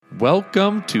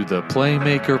Welcome to the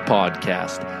Playmaker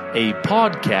Podcast, a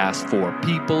podcast for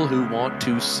people who want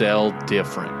to sell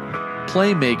different.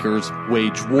 Playmakers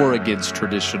wage war against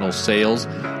traditional sales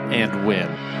and win.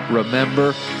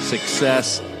 Remember,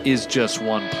 success is just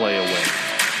one play away.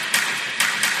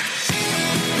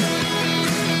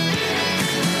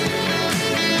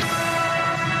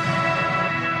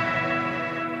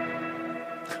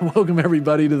 Welcome,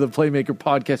 everybody, to the Playmaker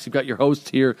Podcast. You've got your host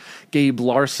here, Gabe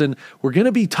Larson. We're going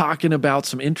to be talking about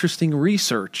some interesting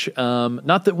research.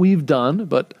 Not that we've done,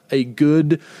 but a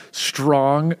good,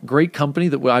 strong, great company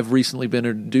that I've recently been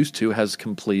introduced to has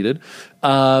completed.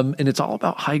 And it's all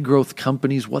about high-growth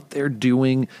companies, what they're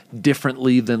doing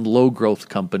differently than low-growth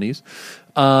companies.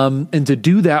 And to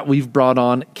do that, we've brought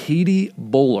on Katie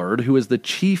Bullard, who is the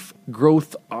Chief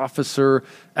Growth Officer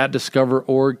at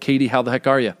Discover.org. Katie, how the heck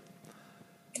are you?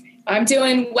 I'm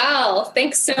doing well.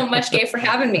 Thanks so much, Gabe, for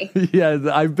having me. Yeah,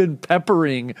 I've been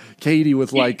peppering Katie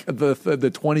with like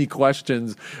the 20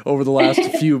 questions over the last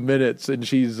few minutes, and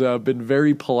she's been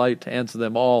very polite to answer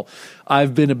them all.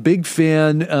 I've been a big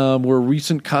fan. We're a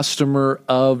recent customer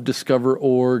of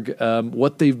Discover.org,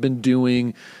 what they've been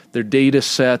doing, their data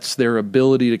sets, their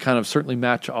ability to kind of certainly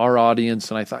match our audience.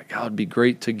 And I thought, God, it'd be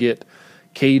great to get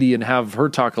Katie and have her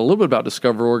talk a little bit about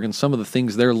Discover.org and some of the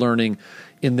things they're learning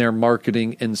in their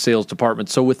marketing and sales department.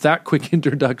 So with that quick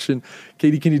introduction,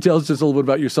 Katie, can you tell us just a little bit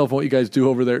about yourself and what you guys do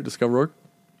over there at Discover.org?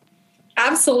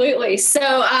 Absolutely.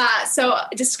 So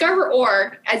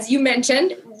Discover.org, as you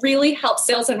mentioned, really helps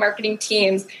sales and marketing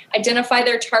teams identify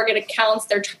their target accounts,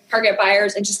 their target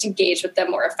buyers, and just engage with them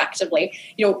more effectively.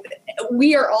 You know,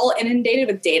 we are all inundated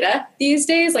with data these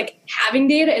days. Like, having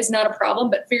data is not a problem,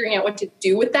 but figuring out what to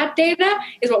do with that data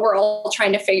is what we're all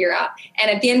trying to figure out. And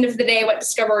at the end of the day, what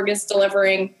Discover.org is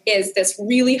delivering is this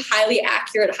really highly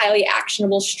accurate, highly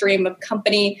actionable stream of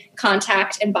company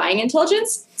contact and buying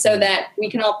intelligence so that we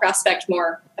can all prospect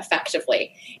more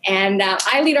effectively. And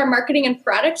I lead our marketing and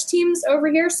product teams over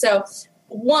here. So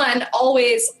one,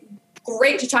 always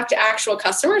great to talk to actual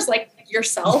customers like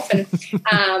yourself. And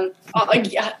I'm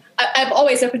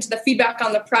always open to the feedback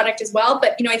on the product as well.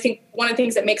 But, you know, I think one of the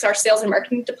things that makes our sales and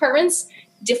marketing departments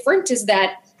different is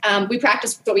that we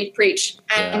practice what we preach,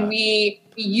 and we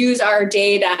use our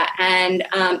data, and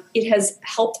it has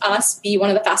helped us be one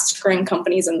of the fastest growing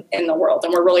companies in the world.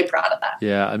 And we're really proud of that.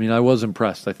 Yeah. I mean, I was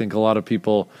impressed. I think a lot of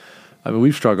people,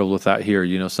 we've struggled with that here.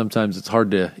 You know, sometimes it's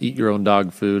hard to eat your own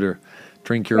dog food or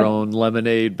drink your own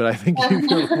lemonade, but I think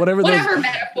whatever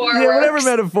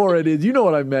metaphor it is, you know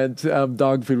what I meant.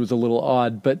 Dog food was a little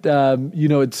odd, but you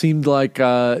know, it seemed like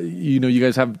you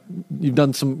guys you've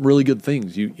done some really good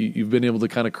things. You've been able to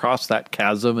kind of cross that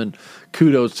chasm, and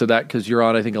kudos to that, because you're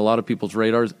on, I think, a lot of people's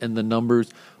radars, and the numbers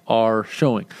are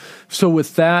showing. So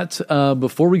with that,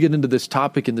 before we get into this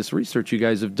topic and this research you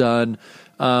guys have done,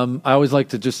 I always like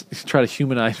to just try to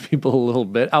humanize people a little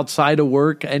bit. Outside of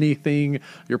work, anything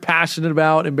you're passionate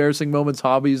about, embarrassing moments,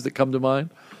 hobbies that come to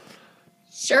mind?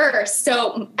 Sure.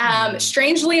 So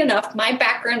strangely enough, my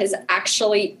background is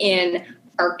actually in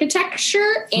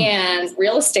architecture and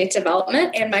real estate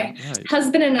development. And my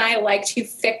husband and I like to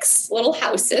fix little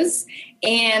houses.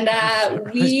 And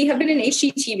we have been in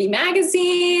HGTV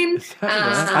magazine.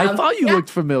 I thought you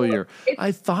looked familiar.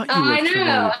 I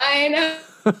know.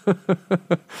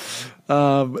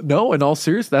 No, in all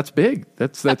seriousness, that's big.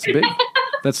 That's big.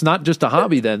 That's not just a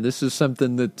hobby then. This is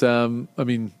something that,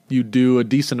 you do a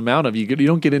decent amount of. You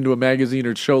don't get into a magazine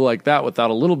or show like that without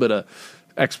a little bit of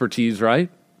expertise, right?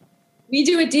 We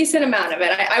do a decent amount of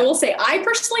it. I will say I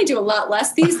personally do a lot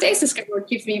less these days. This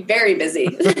keeps me very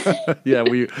busy. Yeah,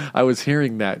 I was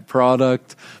hearing that.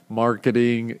 Product,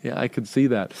 marketing. Yeah, I could see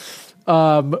that.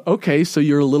 Okay, so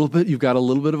you've got a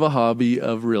little bit of a hobby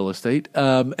of real estate.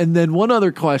 And then one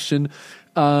other question.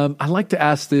 I like to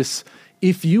ask this.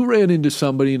 If you ran into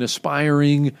somebody, an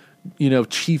aspiring,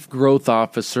 chief growth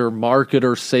officer,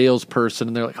 marketer, salesperson,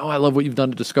 and they're like, "Oh, I love what you've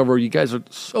done to Discover. You guys are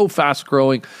so fast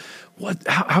growing.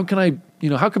 How can I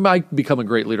become a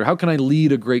great leader? How can I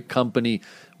lead a great company?"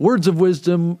 Words of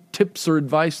wisdom, tips or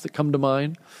advice that come to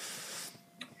mind?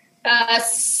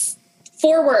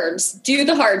 4 words: do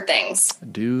the hard things.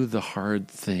 Do the hard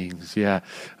things. Yeah.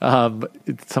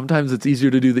 Sometimes it's easier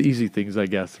to do the easy things, I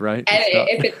guess, right?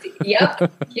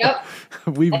 Yep.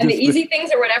 The easy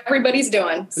things are what everybody's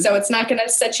doing, so it's not going to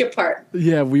set you apart.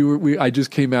 Yeah, I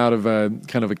just came out of a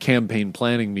kind of a campaign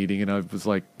planning meeting, and I was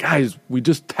like, guys, we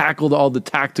just tackled all the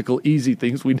tactical, easy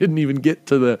things. We didn't even get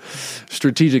to the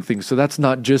strategic things. So that's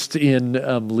not just in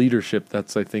leadership.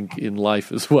 That's, I think, in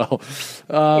life as well.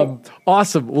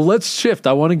 Awesome. Well, let's shift.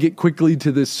 I want to get quickly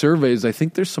to this surveys. I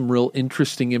think there's some real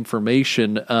interesting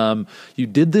information. You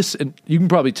did this, and you can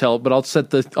probably tell, but I'll set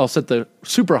the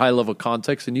super high level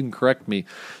context, and you can correct me.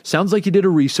 Sounds like you did a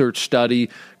research study.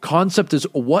 Concept is,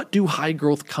 what do high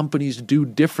growth companies do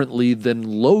differently than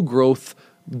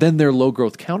their low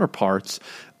growth counterparts?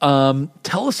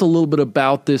 Tell us a little bit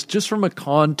about this, just from a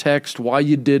context, why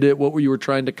you did it, what you were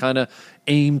trying to kind of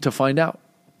aim to find out.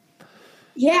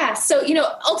 Yeah. So,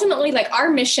 ultimately, like, our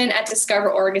mission at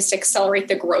Discover.org is to accelerate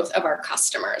the growth of our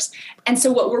customers. And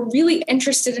so what we're really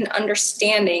interested in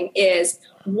understanding is,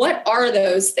 what are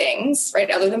those things, right,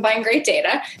 other than buying great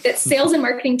data, that sales and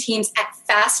marketing teams at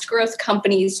fast growth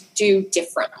companies do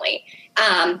differently?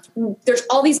 There's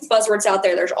all these buzzwords out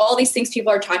there. There's all these things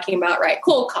people are talking about, right?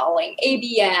 Cold calling,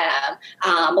 ABM,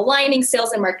 aligning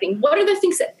sales and marketing. What are the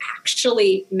things that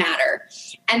actually matter?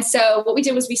 And so what we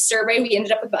did was we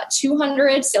ended up with about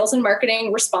 200 sales and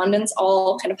marketing respondents,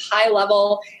 all kind of high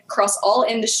level across all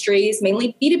industries,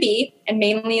 mainly B2B and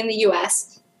mainly in the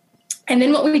US. And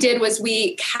then what we did was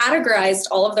we categorized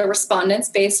all of the respondents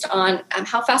based on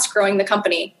how fast growing the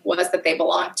company was that they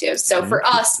belonged to. So for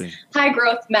us, high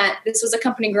growth meant this was a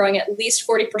company growing at least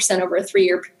 40% over a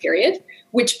 3-year period,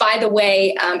 which, by the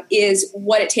way, is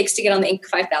what it takes to get on the Inc.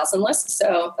 5000 list.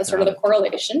 So that's sort of the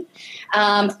correlation,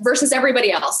 versus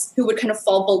everybody else who would kind of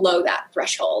fall below that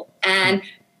threshold. And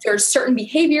there's certain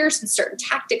behaviors and certain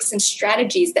tactics and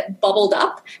strategies that bubbled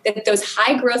up that those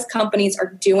high growth companies are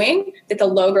doing that the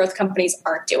low growth companies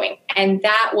aren't doing. And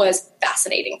that was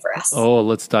fascinating for us. Oh,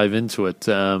 let's dive into it.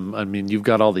 You've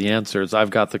got all the answers. I've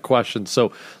got the questions.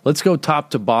 So let's go top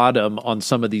to bottom on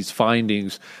some of these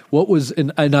findings. What was,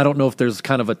 and I don't know if there's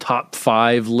kind of a top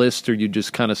 5 list, or you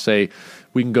just kind of say,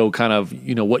 we can go kind of,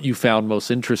 what you found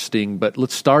most interesting, but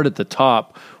let's start at the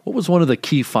top. What was one of the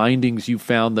key findings you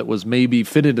found that was maybe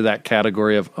fit into that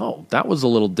category of, that was a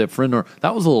little different, or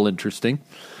that was a little interesting?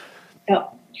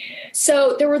 Oh.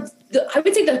 So there were, I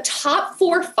would say the top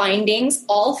 4 findings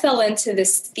all fell into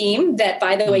this theme that,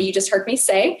 by the way, you just heard me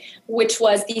say, which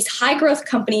was these high growth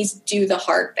companies do the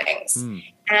hard things.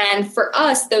 And for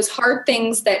us, those hard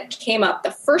things that came up,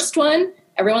 the first one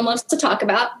everyone loves to talk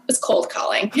about was cold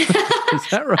calling. Is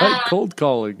that right? Cold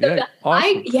calling. Yeah,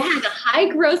 awesome. The high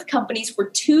growth companies were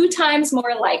 2 times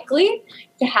more likely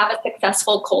to have a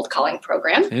successful cold calling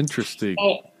program. Interesting.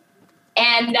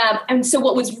 And so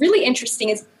what was really interesting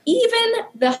is, even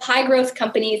the high growth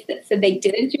companies that said they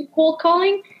didn't do cold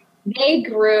calling, they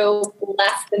grew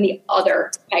less than the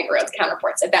other high growth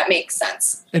counterparts, if that makes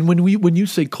sense. And when you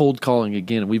say cold calling,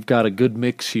 again, we've got a good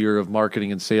mix here of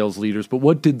marketing and sales leaders, but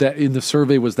what did that in the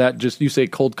survey, was that just, you say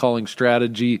cold calling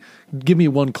strategy? Give me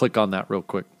one click on that real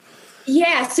quick.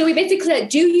 Yeah. So we basically said,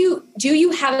 do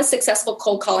you have a successful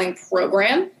cold calling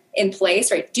program in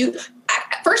place, right?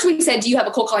 First we said, do you have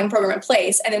a cold calling program in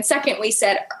place? And then second, we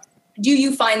said, do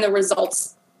you find the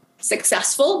results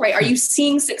successful, right? Are you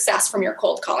seeing success from your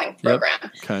cold calling program?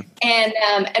 Yep. Okay.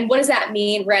 And what does that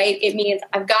mean, right? It means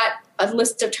I've got a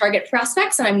list of target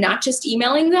prospects and I'm not just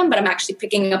emailing them, but I'm actually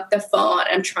picking up the phone and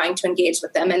I'm trying to engage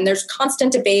with them. And there's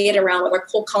constant debate around whether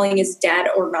cold calling is dead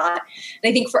or not. And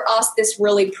I think for us, this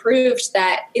really proved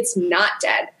that it's not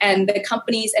dead. And the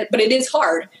companies, but it is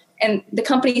hard. And the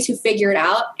companies who figure it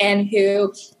out and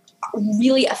who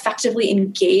really effectively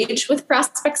engage with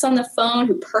prospects on the phone,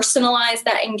 who personalize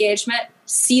that engagement,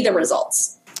 see the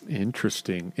results.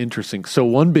 Interesting. So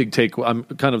one big take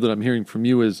that I'm hearing from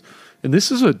you is, and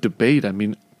this is a debate,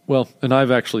 and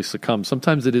I've actually succumbed.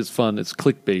 Sometimes it is fun. It's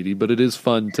clickbaity, but it is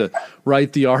fun to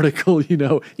write the article,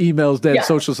 email's dead,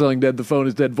 social selling dead, the phone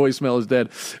is dead, voicemail is dead,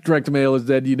 direct mail is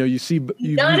dead. You see,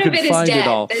 you can find it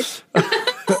all.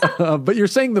 But you're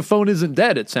saying the phone isn't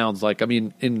dead, it sounds like.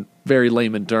 In very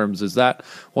layman terms, is that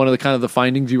one of the kind of the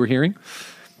findings you were hearing?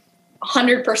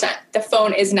 100%. The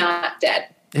phone is not dead.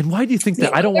 And why do you think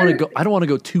that? I don't want to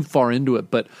go too far into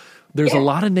it, but there's a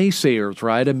lot of naysayers,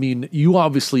 right? You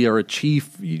obviously are a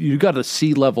chief. You got a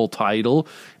C-level title.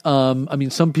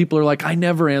 Some people are like, I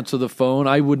never answer the phone.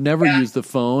 I would never use the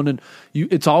phone. And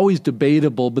it's always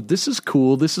debatable, but this is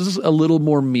cool. This is a little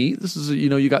more meat. This is,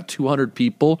 you got 200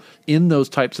 people in those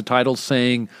types of titles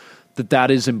saying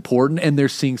that is important, and they're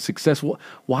seeing success.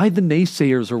 Why the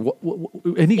naysayers,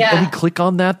 or any click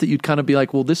on that you'd kind of be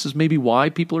like, well, this is maybe why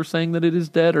people are saying that it is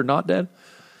dead or not dead?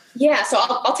 Yeah, so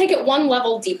I'll take it one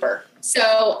level deeper.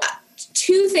 So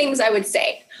 2 things I would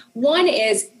say. One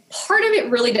is, part of it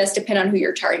really does depend on who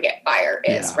your target buyer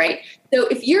is, right? So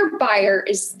if your buyer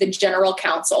is the general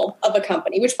counsel of a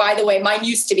company, which, by the way, mine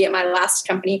used to be at my last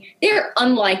company, they're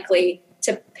unlikely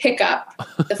to pick up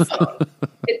the phone.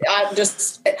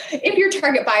 If your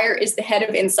target buyer is the head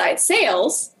of inside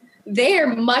sales,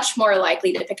 they're much more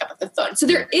likely to pick up the phone. So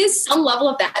there is some level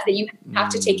of that you have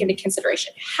to take into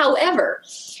consideration. However,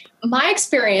 my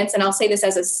experience, and I'll say this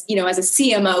as a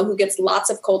CMO who gets lots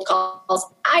of cold calls,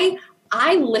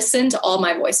 I listen to all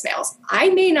my voicemails. I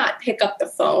may not pick up the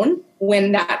phone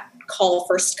when that call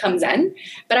first comes in,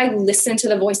 but I listen to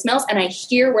the voicemails and I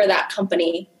hear where that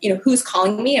company, who's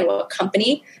calling me and what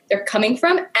company they're coming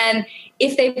from. And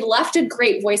if they've left a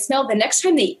great voicemail, the next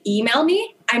time they email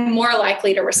me, I'm more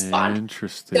likely to respond.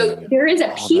 Interesting. So there is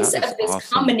a piece of this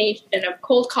awesome combination of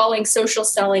cold calling, social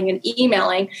selling, and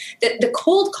emailing that the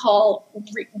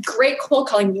great cold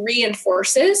calling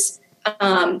reinforces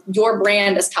your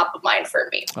brand is top of mind for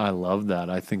me. I love that.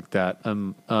 I think that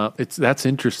that's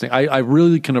interesting. I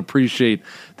really can appreciate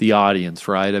the audience,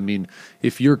 right? I mean,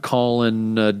 if you're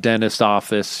calling a dentist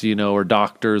office, or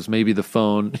doctors, maybe the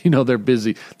phone, they're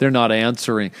busy, they're not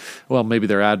answering. Well, maybe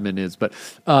their admin is, but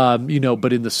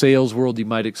but in the sales world, you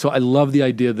might. So I love the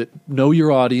idea that know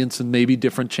your audience and maybe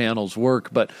different channels work,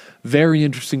 but very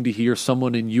interesting to hear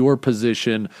someone in your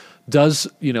position does,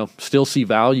 still see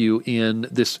value in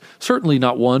this, certainly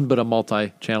not one, but a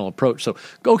multi-channel approach. So,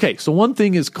 okay. So one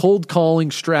thing is cold calling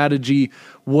strategy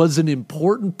was an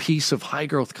important piece of high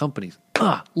growth companies.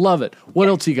 Love it. What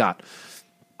else you got?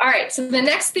 All right. So the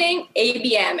next thing,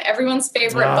 ABM, everyone's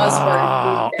favorite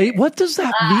buzzword. What does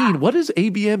that mean? What is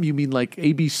ABM? You mean like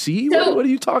ABC? So, what are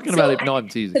you talking about? No, I'm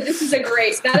teasing. So that is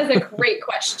a great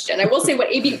question. I will say what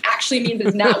ABM actually means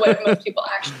is not what most people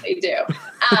actually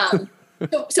do.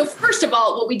 So first of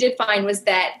all, what we did find was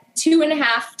that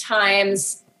 2.5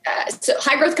 times, so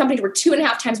high growth companies were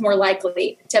 2.5 times more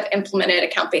likely to have implemented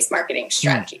account-based marketing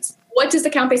strategies. What does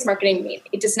account-based marketing mean?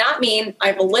 It does not mean I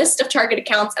have a list of target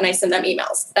accounts and I send them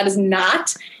emails. That is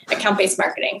not account-based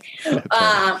marketing.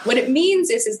 What it means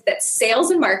is that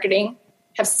sales and marketing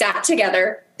have sat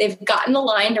together. They've gotten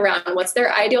aligned around what's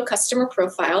their ideal customer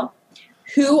profile,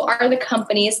 who are the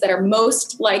companies that are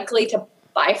most likely to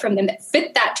buy from them that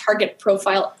fit that target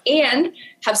profile and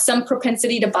have some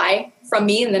propensity to buy from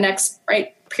me in the next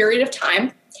period of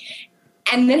time,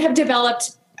 and then have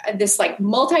developed this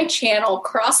multi-channel,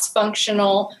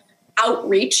 cross-functional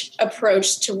outreach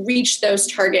approach to reach those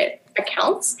target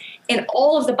accounts and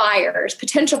all of the buyers,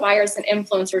 potential buyers and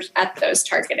influencers at those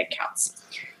target accounts.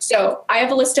 So I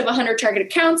have a list of 100 target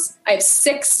accounts. I have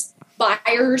 6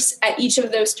 buyers at each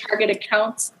of those target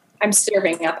accounts. I'm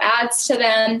serving up ads to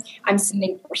them. I'm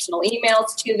sending personal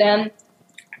emails to them.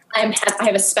 I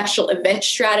have a special event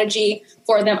strategy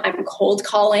for them. I'm cold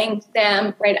calling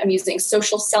them, right? I'm using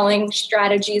social selling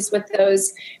strategies with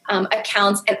those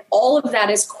accounts. And all of that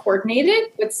is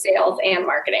coordinated with sales and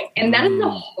marketing. And that is a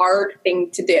hard thing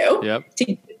to do, to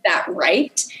get that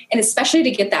right. And especially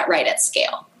to get that right at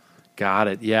scale. Got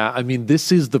it. Yeah. I mean,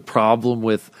 this is the problem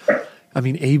with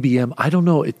ABM, I don't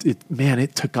know.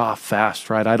 It took off fast,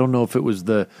 right? I don't know if it was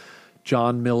the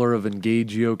John Miller of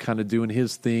Engagio kind of doing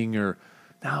his thing or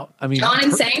now. John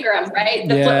and Sangram, right?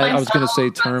 I was going to say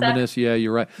Terminus. Yeah,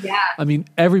 you're right. Yeah.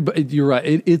 Everybody, you're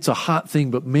right. It's a hot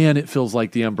thing, but man, it feels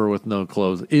like the emperor with no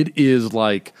clothes. It is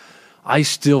like, I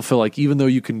still feel like even though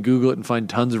you can Google it and find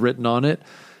tons written on it,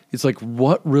 it's like,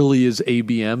 what really is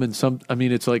ABM? And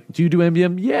it's like, do you do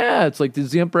ABM? Yeah. It's like,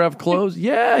 does the emperor have clothes?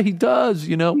 Yeah, he does.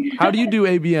 How do you do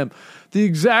ABM? The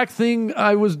exact thing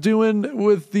I was doing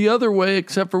with the other way,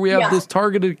 except for we have this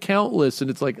targeted account list.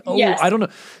 And it's like, I don't know.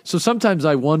 So sometimes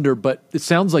I wonder, but it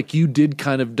sounds like you did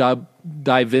kind of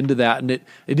dive into that. And it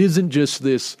isn't just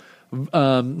this,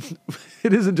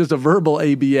 it isn't just a verbal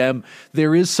ABM.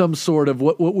 There is some sort of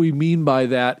what we mean by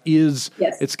that is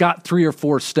it's got 3 or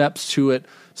 4 steps to it,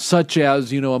 such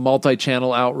as, a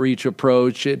multi-channel outreach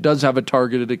approach. It does have a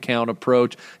targeted account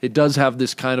approach. It does have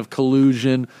this kind of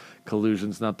collusion.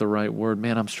 Collusion's not the right word.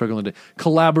 Man, I'm struggling to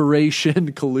collusion.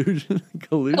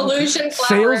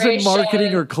 Sales and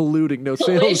marketing are colluding. No,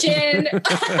 collusion.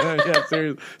 Yeah,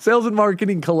 seriously. Sales and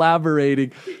marketing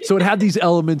collaborating. So it had these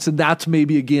elements, and that's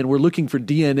maybe, again, we're looking for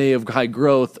DNA of high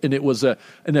growth, and it was an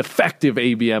effective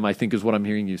ABM, I think is what I'm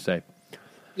hearing you say.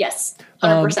 Yes,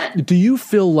 100%. Do you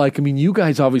feel like, you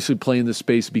guys obviously play in the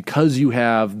space because you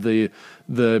have a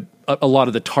lot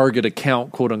of the target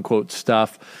account, quote unquote,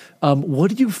 stuff. What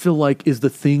do you feel like is the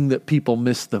thing that people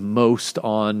miss the most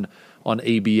on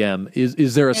ABM?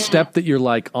 Is there a step that you're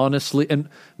like, honestly, and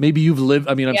maybe you've lived,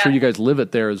 I'm sure you guys live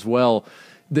it there as well,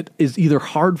 that is either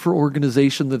hard for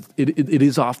organization that it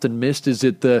is often missed? Is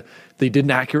it they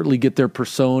didn't accurately get their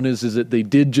personas? Is it they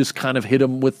did just kind of hit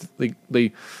them with,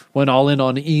 they went all in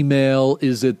on email?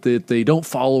 Is it that they don't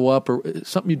follow up or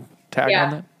something you tag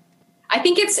on that? I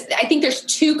think there's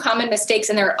 2 common mistakes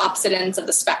and they're opposite ends of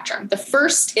the spectrum. The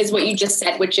first is what you just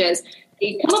said, which is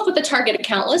They come up with a target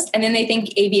account list, and then they think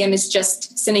ABM is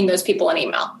just sending those people an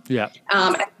email. Yeah.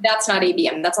 That's not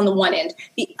ABM. That's on the one end.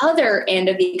 The other end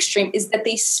of the extreme is that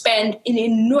they spend an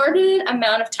inordinate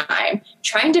amount of time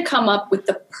trying to come up with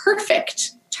the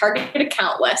perfect target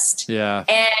account list. Yeah.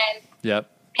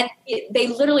 And they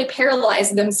literally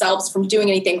paralyze themselves from doing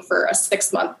anything for a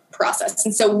 6-month process.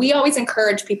 And so we always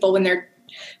encourage people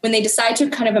when they decide to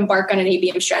kind of embark on an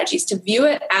ABM strategies to view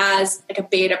it as like a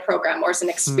beta program or as an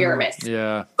experiment.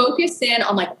 Focus in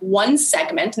on like one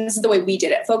segment. And this is the way we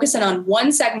did it. Focus in on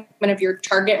one segment of your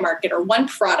target market or one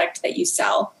product that you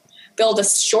sell. Build a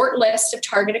short list of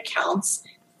target accounts.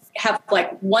 Have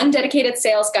like one dedicated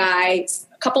sales guy,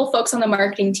 a couple of folks on the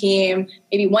marketing team,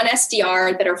 maybe one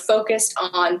SDR that are focused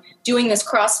on doing this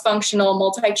cross-functional,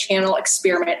 multi-channel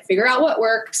experiment. Figure out what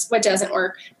works, what doesn't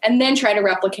work, and then try to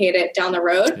replicate it down the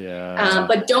road.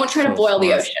 But don't try to boil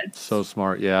the ocean. So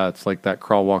smart. Yeah, it's like that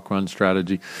crawl, walk, run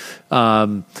strategy.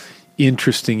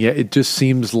 Interesting. Yeah, it just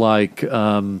seems like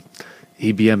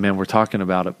ABM, man, we're talking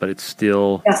about it, but it's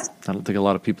still, I don't think a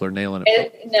lot of people are nailing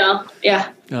it.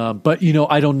 But,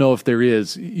 I don't know if there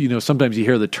is, sometimes you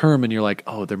hear the term and you're like,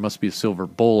 oh, there must be a silver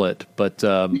bullet, but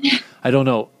I don't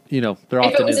know, there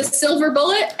often if it was a silver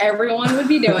bullet, everyone would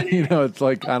be doing it. It's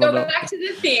like, I don't know. Go back to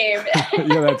the theme.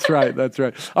 Yeah, that's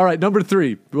right. All right, number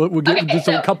 3. We'll get just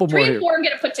a couple more here. 3 and 4 I'm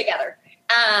going to put together.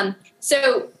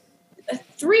 So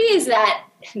 3 is that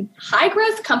high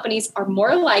growth companies are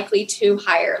more likely to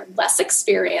hire less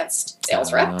experienced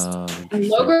sales reps. And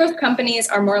low growth companies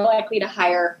are more likely to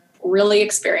hire really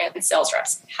experienced sales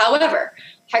reps. However,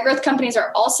 high growth companies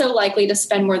are also likely to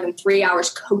spend more than 3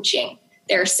 hours coaching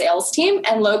their sales team,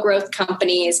 and low growth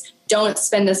companies don't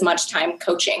spend as much time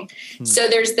coaching. So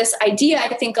there's this idea, I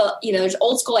think, there's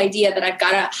old school idea that I've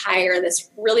got to hire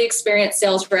this really experienced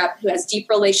sales rep who has deep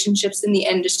relationships in the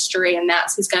industry, and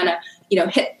that's who's going to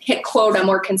hit quota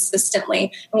more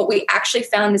consistently. And what we actually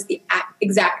found is the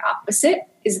exact opposite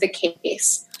is the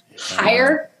case.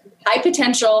 Hire high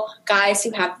potential guys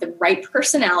who have the right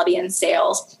personality in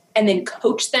sales, and then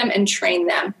coach them and train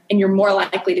them. And you're more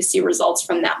likely to see results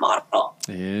from that model.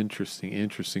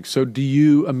 Interesting.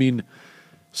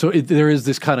 So there is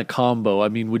this kind of combo. I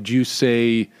mean, would you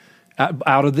say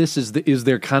out of this, is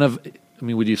there kind of,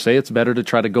 would you say it's better to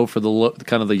try to go for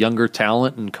the younger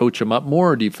talent and coach them up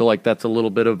more? Or do you feel like that's a little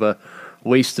bit of a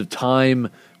waste of time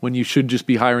when you should just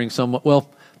be hiring someone? Well,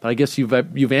 but I guess you've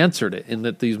answered it in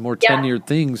that these more tenured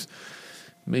things,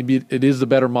 maybe it is the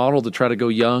better model to try to go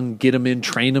young, get them in,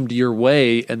 train them to your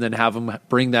way, and then have them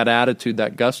bring that attitude,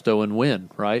 that gusto, and win,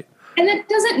 right? And that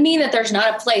doesn't mean that there's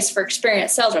not a place for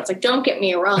experienced sales reps. Like, don't get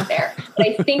me wrong there. But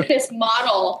I think this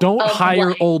model don't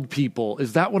hire old people.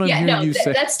 Is that what I'm hearing you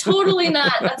say? That's totally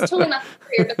not clear.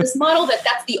 But this model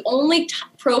that's the only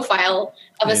profile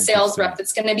of a sales rep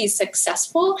that's going to be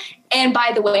successful. And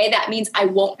by the way, that means I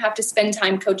won't have to spend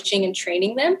time coaching and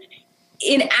training them.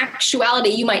 In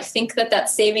actuality, you might think that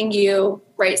that's saving you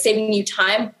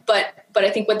time. But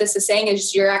I think what this is saying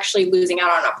is you're actually losing out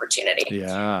on opportunity.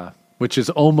 Yeah. Which is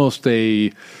almost you're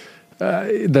like,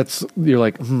 that's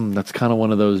kind of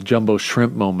one of those jumbo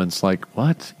shrimp moments. Like,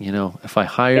 what? If I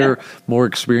hire more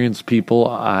experienced people,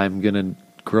 I'm going to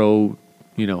grow,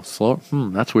 slower.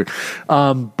 That's weird.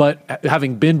 But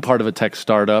having been part of a tech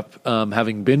startup,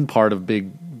 having been part of big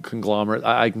conglomerate,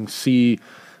 I can see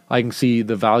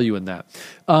the value in that.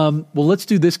 Well, let's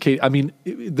do this, Kate.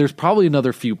 There's probably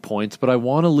another few points, but I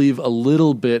want to leave a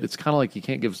little bit. It's kind of like you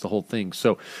can't give us the whole thing.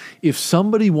 So if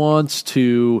somebody wants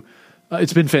to,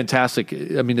 it's been fantastic.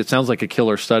 It sounds like a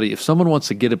killer study. If someone wants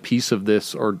to get a piece of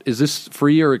this, or is this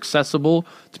free or accessible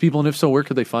to people? And if so, where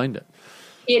could they find it?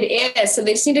 It is. So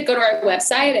they just need to go to our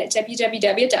website at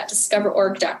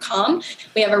www.discoverorg.com.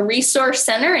 We have a resource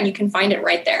center, and you can find it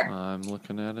right there. I'm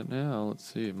looking at it now.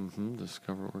 Let's see.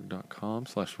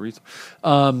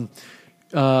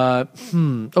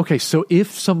 discoverorg.com/resource. Okay, so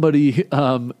if somebody...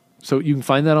 so you can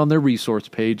find that on their resource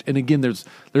page. And again,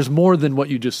 there's more than what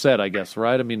you just said, I guess,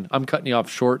 right? I'm cutting you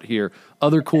off short here.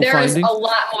 Other cool findings? There's a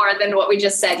lot more than what we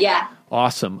just said, yeah.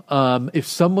 Awesome. If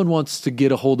someone wants to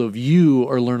get a hold of you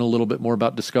or learn a little bit more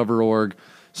about Discover.org,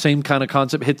 same kind of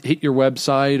concept, hit your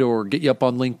website or get you up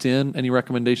on LinkedIn. Any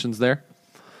recommendations there?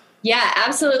 Yeah,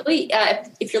 absolutely.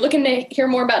 If you're looking to hear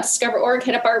more about Discover.org,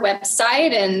 hit up our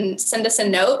website and send us a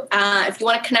note. If you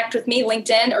want to connect with me,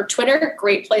 LinkedIn or Twitter,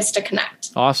 great place to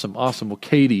connect. Awesome. Well,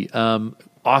 Katie,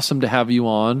 awesome to have you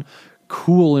on.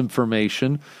 Cool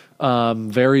information.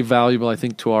 Very valuable, I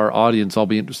think, to our audience. I'll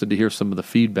be interested to hear some of the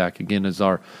feedback, again, as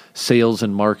our sales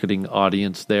and marketing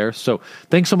audience there. So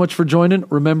thanks so much for joining.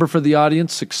 Remember, for the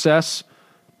audience, success,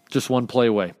 just one play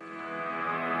away.